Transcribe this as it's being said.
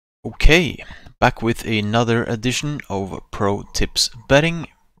Okay, back with another edition of Pro Tips Betting.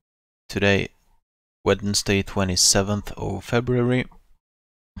 Today, Wednesday, 27th of February.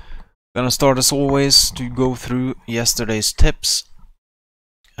 Gonna start as always to go through yesterday's tips.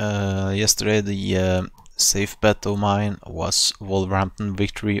 Yesterday, the safe bet of mine was Wolverhampton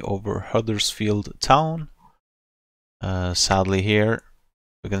victory over Huddersfield Town. Sadly, here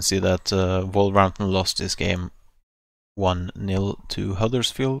we can see that Wolverhampton lost this game 1-0 to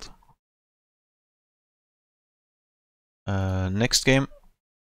Huddersfield. Next game,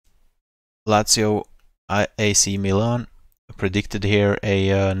 Lazio AC Milan. Predicted here a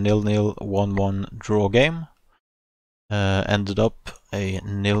 0-0 1-1 draw game. Ended up a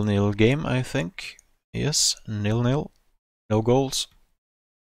 0-0 game, I think. Yes, 0-0. No goals.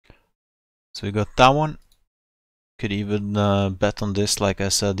 So we got that one. Could even bet on this, like I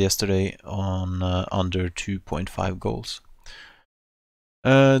said yesterday, on under 2.5 goals.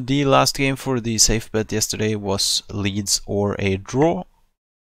 The last game for the safe bet yesterday was Leeds or a draw.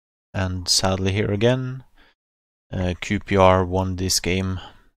 And sadly here again, QPR won this game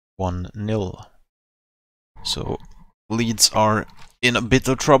 1-0. So Leeds are in a bit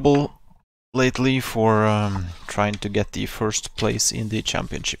of trouble lately for trying to get the first place in the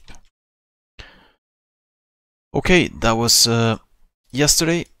championship. Okay, that was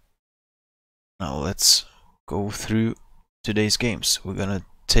yesterday. Now let's go through today's games. We're gonna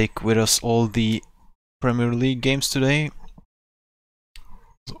take with us all the Premier League games today.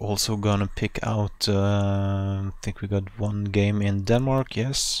 Also gonna pick out, I think we got one game in Denmark,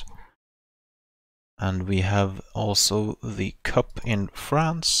 yes. And we have also the Cup in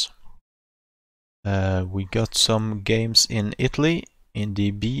France. We got some games in Italy in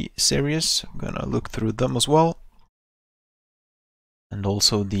the B series. I'm gonna look through them as well. And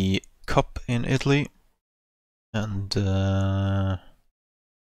also the Cup in Italy. And I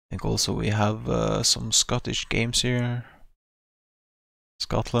think also we have some Scottish games here.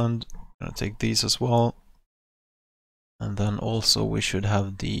 Scotland, gonna take these as well. And then also we should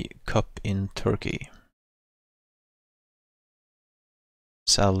have the Cup in Turkey.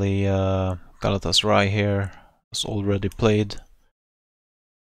 Sadly, Galatasaray here was already played.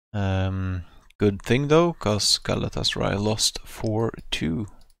 Good thing though, because Galatasaray lost 4-2.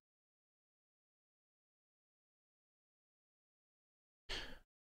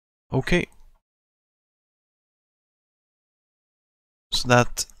 Okay. So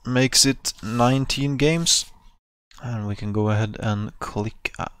that makes it 19 games. And we can go ahead and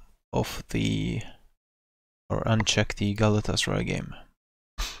click off the, or uncheck the Galatasaray game.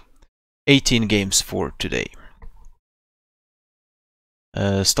 18 games for today.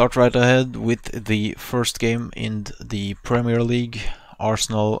 Start right ahead with the first game in the Premier League,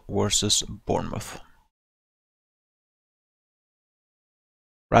 Arsenal versus Bournemouth.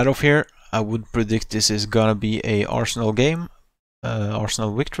 Right off here, I would predict this is gonna be a Arsenal game,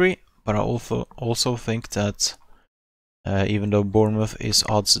 Arsenal victory, but I also think that even though Bournemouth is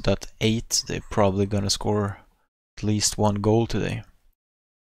odds at 8, they're probably gonna score at least one goal today.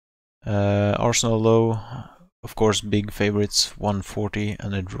 Arsenal low, of course, big favorites 140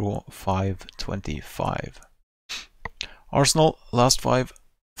 and a draw 525. Arsenal last 5,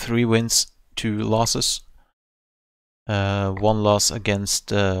 3 wins, 2 losses. 1 loss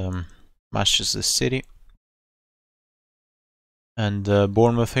against Manchester City. And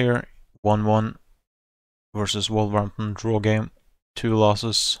Bournemouth here 1-1 versus Wolverhampton, draw game, 2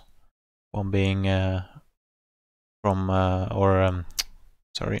 losses, one being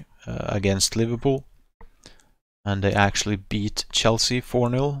against Liverpool, and they actually beat Chelsea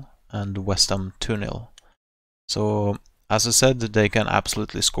 4-0 and West Ham 2-0. So as I said, they can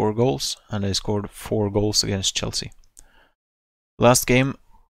absolutely score goals, and they scored 4 goals against Chelsea. Last game,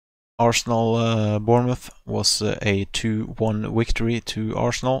 Arsenal Bournemouth, was a 2-1 victory to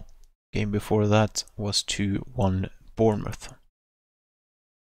Arsenal. Game before that was 2-1 Bournemouth.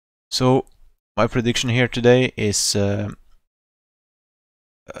 So my prediction here today is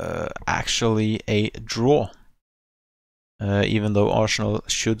actually a draw, even though Arsenal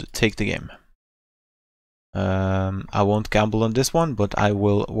should take the game. I won't gamble on this one, but I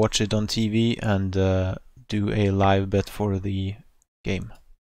will watch it on TV and do a live bet for the game.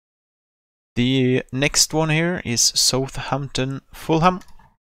 The next one here is Southampton Fulham.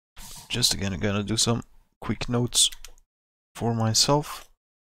 Just again, I'm gonna do some quick notes for myself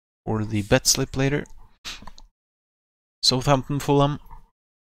for the bet slip later. Southampton Fulham.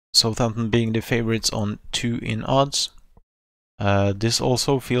 Southampton being the favorites on 2 in odds. This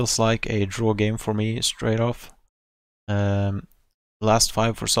also feels like a draw game for me straight off. Last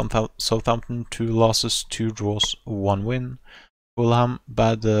 5 for Southampton, 2 losses, 2 draws, 1 win. Fulham,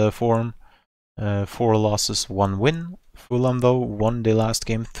 bad form, 4 losses, 1 win. Fulham though won the last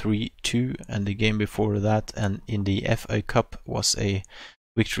game 3-2, and the game before that and in the FA Cup was a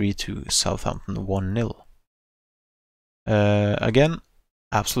victory to Southampton 1-0. Again,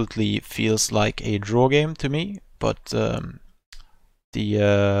 absolutely feels like a draw game to me, but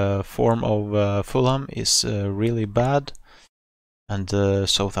the form of Fulham is really bad, and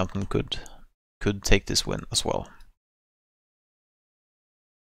Southampton could take this win as well.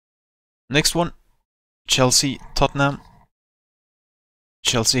 Next one, Chelsea-Tottenham.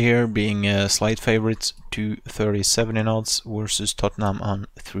 Chelsea here being slight favorites, 237 in odds versus Tottenham on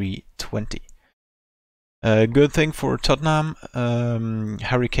 320. Good thing for Tottenham,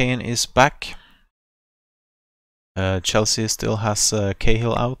 Harry Kane is back. Chelsea still has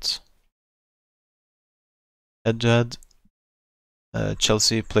Cahill out. Head-to-head,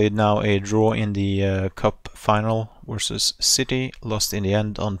 Chelsea played now a draw in the Cup final versus City, lost in the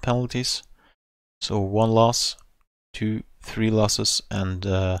end on penalties. So 1 loss, 3 losses, and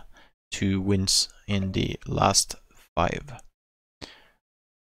 2 wins in the last 5.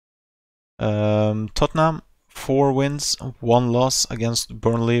 Tottenham, 4 wins, 1 loss against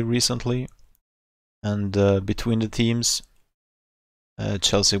Burnley recently. And between the teams,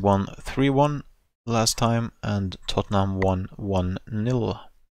 Chelsea won 3-1 last time, and Tottenham won 1-0.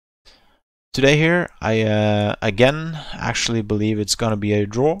 Today here, I again actually believe it's gonna be a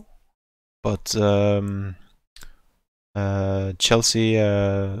draw, but Chelsea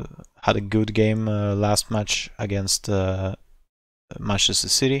had a good game last match against Manchester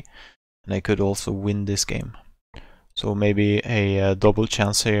City, and they could also win this game. So maybe a double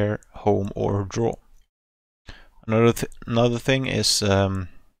chance here, home or draw. Another thing is that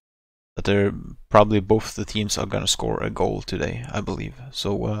they're probably both the teams are gonna score a goal today, I believe.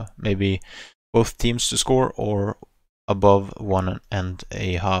 So maybe both teams to score or above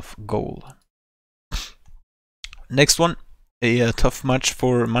 1.5 goal. Next one, a tough match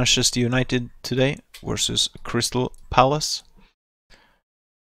for Manchester United today versus Crystal Palace.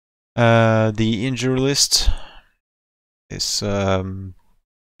 The injury list is not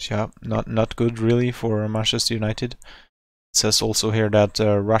good really for Manchester United. It says also here that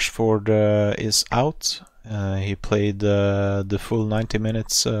Rashford is out. He played the full 90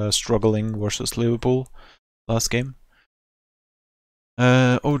 minutes struggling versus Liverpool last game.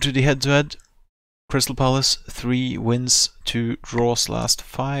 Over to the head-to-head. Crystal Palace 3 wins, 2 draws last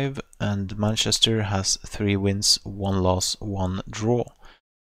 5, and Manchester has 3 wins, 1 loss, 1 draw.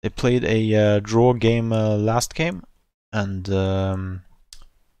 They played a draw game last game, and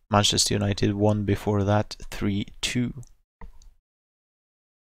Manchester United won before that 3-2.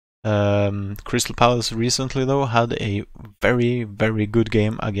 Crystal Palace recently though had a very good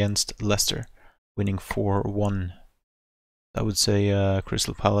game against Leicester, winning 4-1. I would say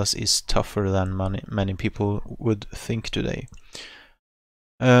Crystal Palace is tougher than many people would think today.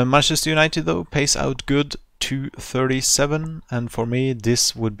 Manchester United though pays out good, 237, and for me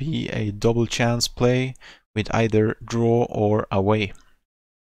this would be a double chance play with either draw or away.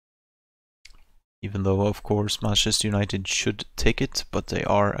 Even though of course Manchester United should take it, but they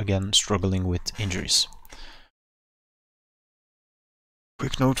are again struggling with injuries.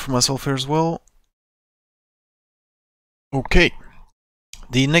 Quick note for myself here as well. Okay,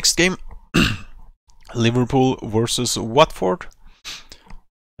 the next game, Liverpool versus Watford.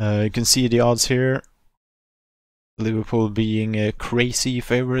 You can see the odds here. Liverpool being crazy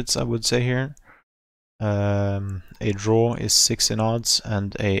favorites, I would say here. A draw is 6 in odds,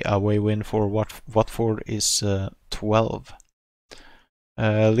 and a away win for Watford is 12.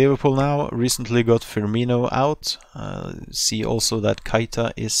 Liverpool now recently got Firmino out. See also that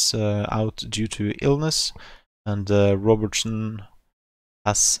Keita is out due to illness, and Robertson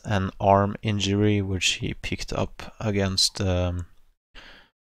has an arm injury which he picked up against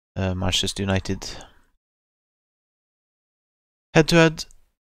Manchester United. Head-to-head,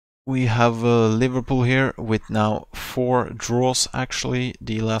 we have Liverpool here with now 4 draws actually,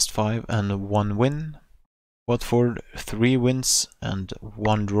 the last 5, and 1 win. Watford 3 wins and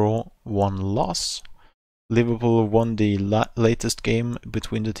 1 draw, 1 loss. Liverpool won the latest game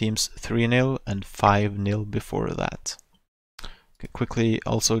between the teams 3-0 and 5-0 before that. Okay, quickly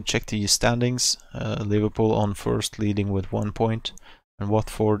also check the standings. Liverpool on first, leading with 1 point, and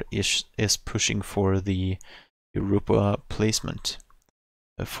Watford is pushing for the Europa placement.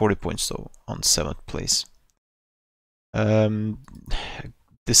 40 points though, on 7th place.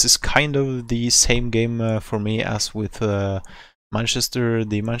 This is kind of the same game for me as with the Manchester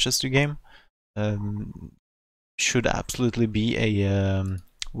game. Should absolutely be a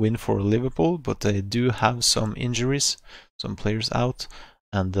win for Liverpool, but they do have some injuries, some players out,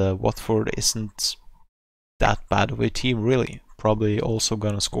 and Watford isn't that bad of a team really. Probably also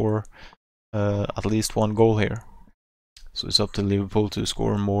gonna score at least one goal here. So it's up to Liverpool to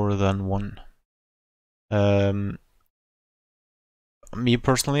score more than one. Me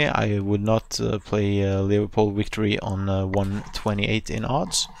personally, I would not play Liverpool victory on 128 in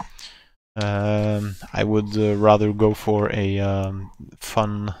odds. I would rather go for a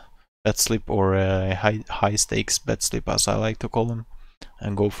fun bet slip, or a high stakes bet slip, as I like to call them,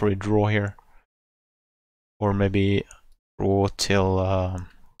 and go for a draw here, or maybe draw till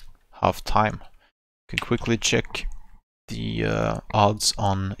half time. You can quickly check the odds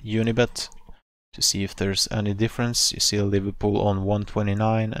on Unibet to see if there's any difference. You see a Liverpool on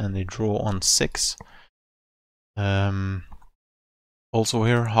 129 and a draw on 6. Also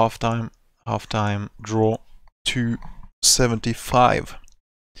here, halftime draw 275.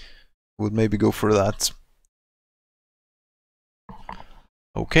 Would maybe go for that.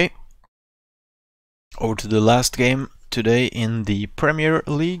 Okay. Over to the last game today in the Premier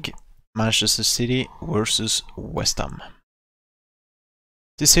League. Manchester City versus West Ham.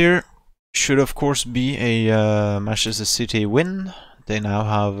 This here should of course be a Manchester City win. They now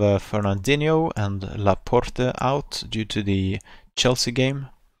have Fernandinho and Laporte out due to the Chelsea game.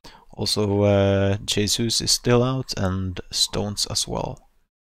 Also Jesus is still out, and Stones as well.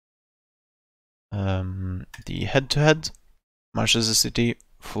 The head-to-head, Manchester City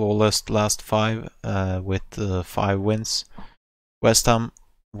flawless last 5 with 5 wins. West Ham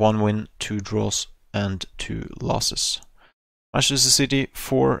 1 win, 2 draws and 2 losses. Manchester City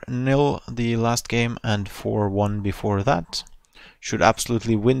 4-0 the last game and 4-1 before that. Should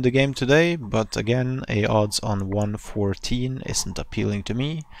absolutely win the game today, but again, a odds on 114 isn't appealing to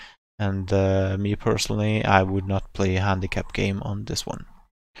me, and me personally, I would not play a handicap game on this one.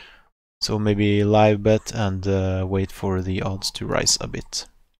 So maybe live bet and wait for the odds to rise a bit.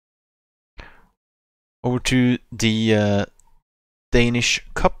 Over to the Danish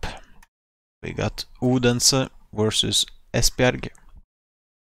Cup. We got Odense versus Esbjerg.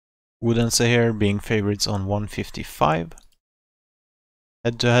 Odense here being favorites on 155.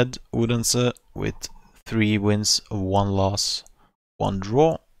 Head-to-head, Odense with 3 wins, 1 loss, 1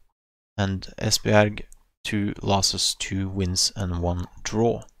 draw, and Esbjerg 2 losses, 2 wins and 1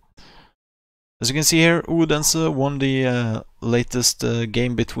 draw. As you can see here, Odense won the latest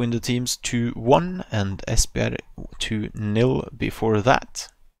game between the teams 2-1, and Esbjerg 2-0 before that.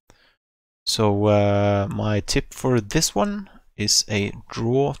 So my tip for this one is a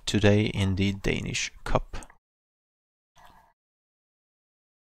draw today in the Danish Cup.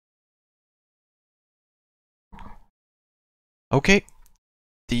 Okay,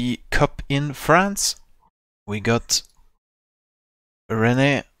 the Cup in France. We got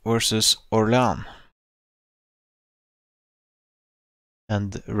Rennes versus Orléans.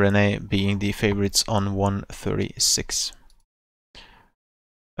 And Rennes being the favorites on 136.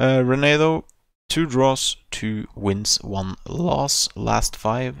 Rennes though, 2 draws, 2 wins, 1 loss, last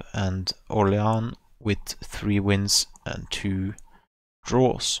 5, and Orléans with 3 wins and 2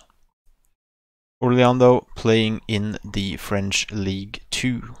 draws. Orléans though playing in the French League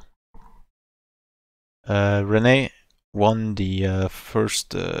 2. Rennes won the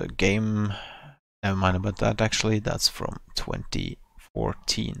first game. Never mind about that, actually, that's from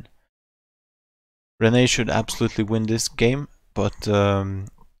 2014. Rennes should absolutely win this game, but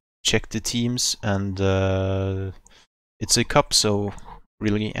check the teams, and it's a cup, so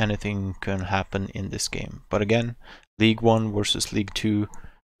really anything can happen in this game. But again, League 1 versus League 2,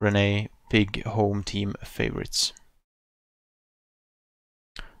 Rennes, big home team favorites.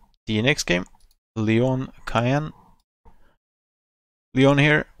 The next game, Lyon-Cayenne. Lyon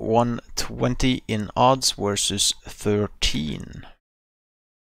here, 120 in odds versus 13.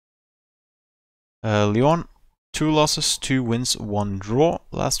 Lyon, 2 losses, 2 wins, 1 draw,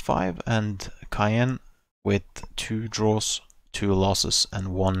 last 5, and Cayenne with 2 draws, 2 losses, and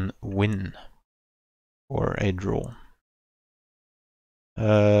 1 win, or a draw.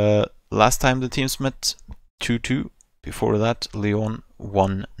 Last time the teams met, 2-2. Before that, Lyon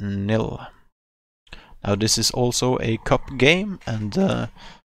 1-0. Now this is also a cup game, and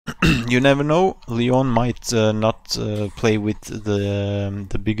you never know. Lyon might not play with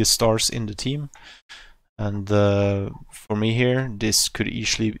the biggest stars in the team, and for me here, this could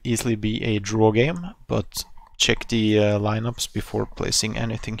easily be a draw game. But check the lineups before placing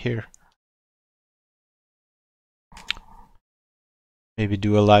anything here. Maybe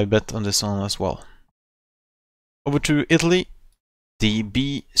do a live bet on this one as well. Over to Italy, the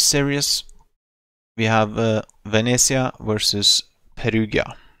B series. We have Venezia versus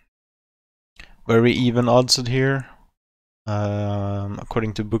Perugia. Very even odds here.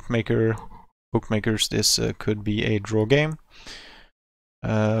 According to bookmakers, this could be a draw game.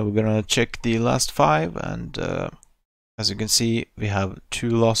 We're gonna check the last 5, and as you can see, we have 2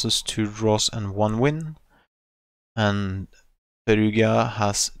 losses, 2 draws, and 1 win. And Perugia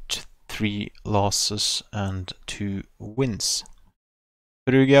has 3 losses and 2 wins.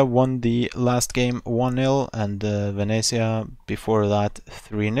 Perugia won the last game 1-0, and Venezia before that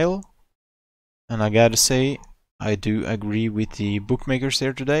 3-0. And I gotta say, I do agree with the bookmakers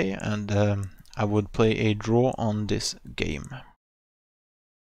here today, and I would play a draw on this game.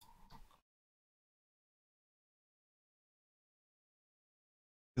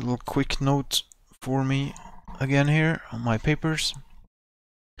 A little quick note for me again here on my papers.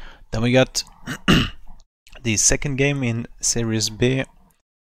 Then we got the second game in Series B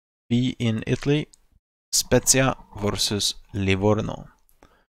in Italy, Spezia versus Livorno.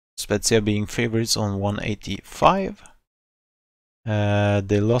 Spezia being favorites on 185.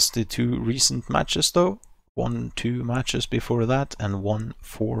 They lost the 2 recent matches though, won 2 matches before that, and won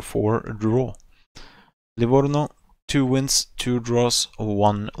 4-4 draw. Livorno 2 wins, 2 draws,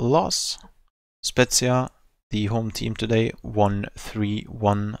 1 loss. Spezia, the home team today, won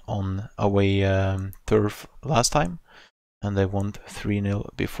 3-1 on away turf last time, and they won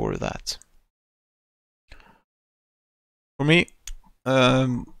 3-0 before that. For me,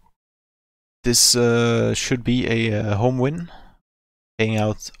 this should be a home win, paying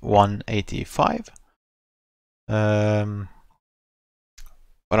out 185.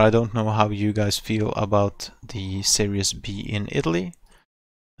 But I don't know how you guys feel about the Series B in Italy.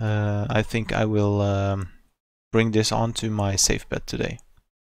 I think I will bring this on to my safe bet today.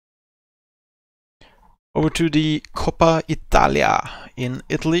 Over to the Coppa Italia in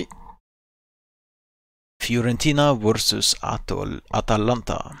Italy. Fiorentina versus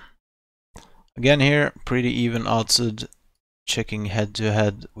Atalanta. Again here, pretty even odds. Checking head to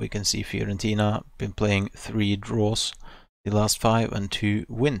head, we can see Fiorentina been playing 3 draws the last 5 and 2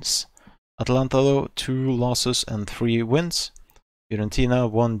 wins. Atalanta though, 2 losses and 3 wins. Fiorentina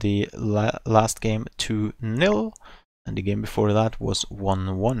won the last game 2-0, and the game before that was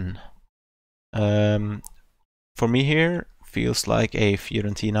 1-1. For me here, feels like a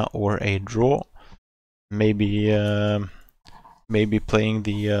Fiorentina or a draw. Maybe playing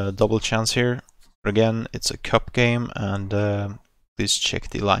the double chance here. Again, it's a cup game, and please check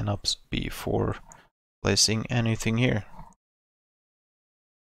the lineups before placing anything here.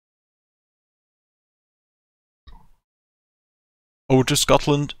 Over to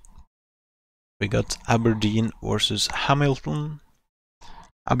Scotland, we got Aberdeen versus Hamilton.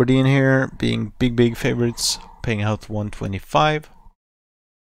 Aberdeen here being big favorites, paying out 125.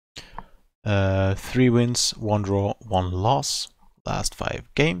 3 wins, 1 draw, 1 loss, last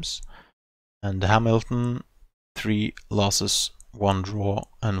 5 games. And Hamilton, 3 losses, 1 draw,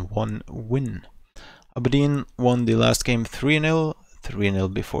 and 1 win. Aberdeen won the last game 3-0,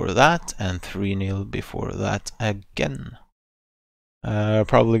 3-0 before that, and 3-0 before that again.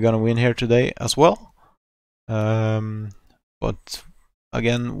 Probably gonna win here today as well. But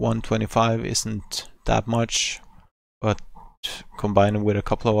again, 125 isn't that much, but combine it with a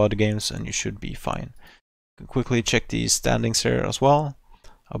couple of other games and you should be fine. You can quickly check the standings here as well.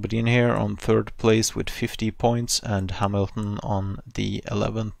 Aberdeen here on 3rd place with 50 points, and Hamilton on the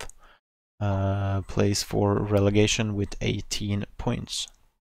 11th place for relegation with 18 points.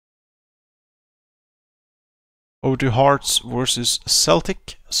 Over to Hearts versus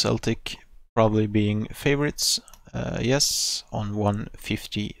Celtic. Celtic probably being favorites, yes, on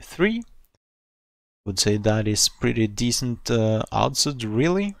 153. Would say that is pretty decent odds,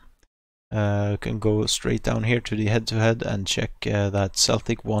 really. Can go straight down here to the head-to-head and check that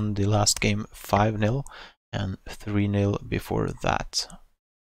Celtic won the last game 5-0 and 3-0 before that,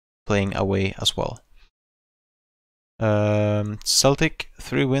 playing away as well. Celtic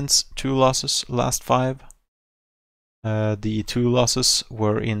 3 wins, 2 losses, last 5. The 2 losses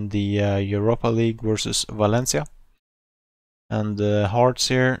were in the Europa League versus Valencia. And Hearts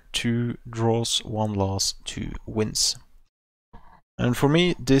here, 2 draws, 1 loss, 2 wins. And for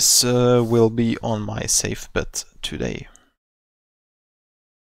me, this will be on my safe bet today.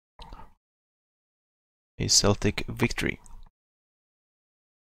 A Celtic victory.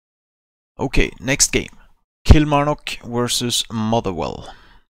 Okay, next game. Kilmarnock versus Motherwell.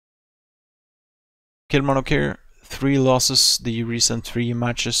 Kilmarnock here, 3 losses the recent 3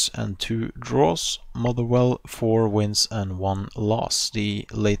 matches and 2 draws. Motherwell 4 wins and 1 loss. The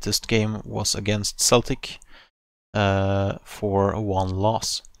latest game was against Celtic for 1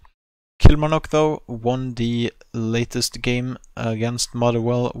 loss. Kilmarnock though won the latest game against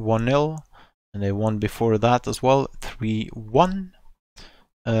Motherwell 1-0. and they won before that as well, 3-1.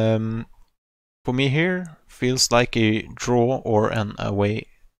 For me here, feels like a draw or an away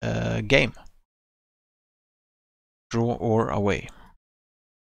game. Draw or away.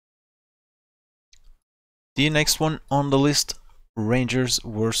 The next one on the list, Rangers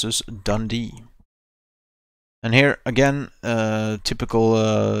versus Dundee. And here again,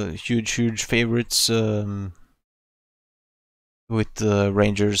 typical huge favorites, with the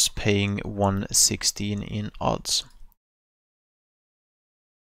Rangers paying 116 in odds.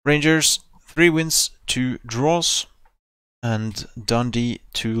 Rangers 3 wins, 2 draws, and Dundee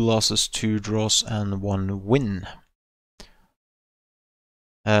 2 losses, 2 draws, and 1 win.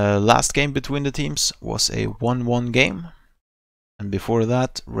 Last game between the teams was a 1-1 game, and before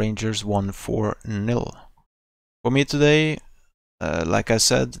that Rangers won 4-0. For me today, like I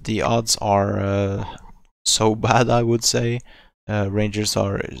said, the odds are so bad, I would say. Rangers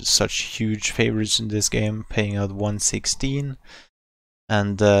are such huge favorites in this game, paying out 116.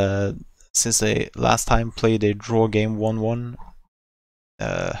 And since they last time played a draw game 1-1,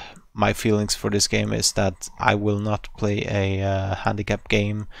 my feelings for this game is that I will not play a handicap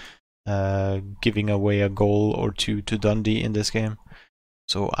game giving away a goal or two to Dundee in this game.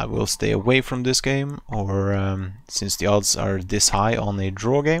 So I will stay away from this game, or since the odds are this high on a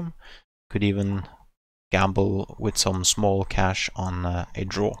draw game, could even gamble with some small cash on a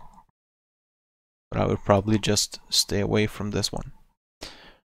draw. But I would probably just stay away from this one.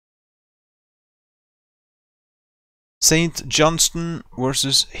 St. Johnston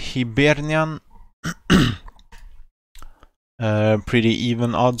versus Hibernian. Pretty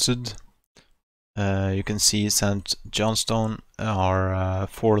even oddsed. You can see St. Johnstone are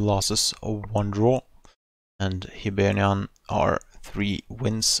 4 losses, 1 draw, and Hibernian are 3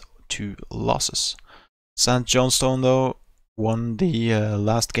 wins, 2 losses. St. Johnstone though won the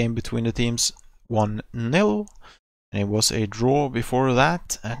last game between the teams 1-0, and it was a draw before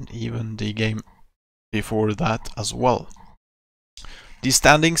that, and even the game before that as well. The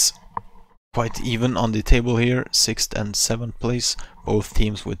standings quite even on the table here, 6th and 7th place, both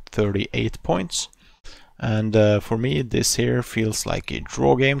teams with 38 points. And for me, this here feels like a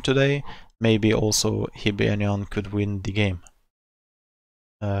draw game today. Maybe also Hibernian could win the game.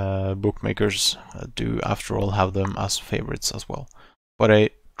 Bookmakers do, after all, have them as favorites as well. But a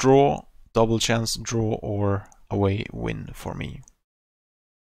draw, double chance draw, or away win for me.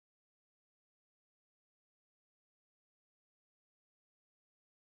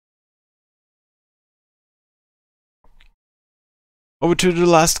 Over to the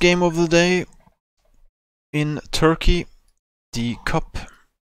last game of the day in Turkey, the Cup.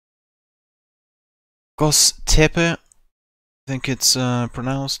 Göztepe, I think it's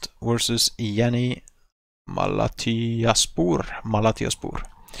pronounced, versus Yeni Malatyaspor.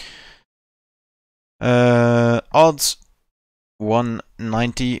 Odds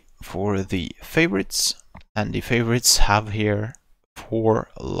 190 for the favorites, and the favorites have here 4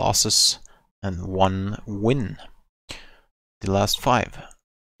 losses and 1 win. The last 5.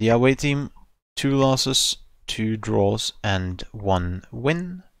 The away team 2 losses, 2 draws, and 1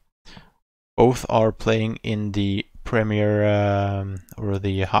 win. Both are playing in the Premier or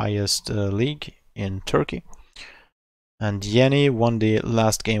the highest league in Turkey. And Yeni won the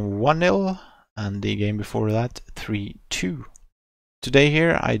last game 1-0, and the game before that 3-2. Today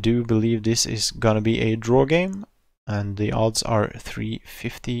here, I do believe this is gonna be a draw game, and the odds are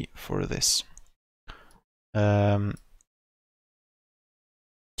 350 for this.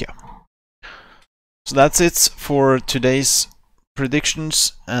 Yeah. So that's it for today's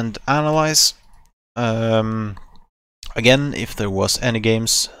predictions and analyze. Again, if there was any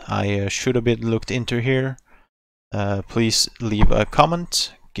games I should have been looked into here, please leave a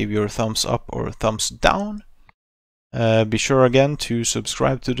comment, give your thumbs up or thumbs down. Be sure again to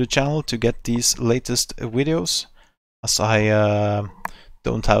subscribe to the channel to get these latest videos, as I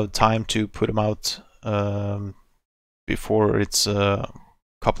don't have time to put them out before it's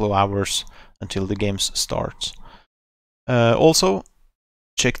couple of hours until the games start. Also,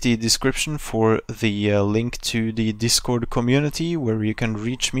 check the description for the link to the Discord community, where you can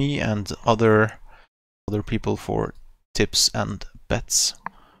reach me and other people for tips and bets.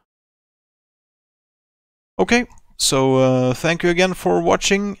 Okay, so thank you again for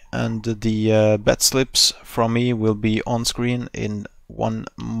watching, and the bet slips from me will be on screen in one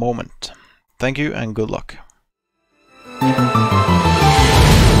moment. Thank you and good luck.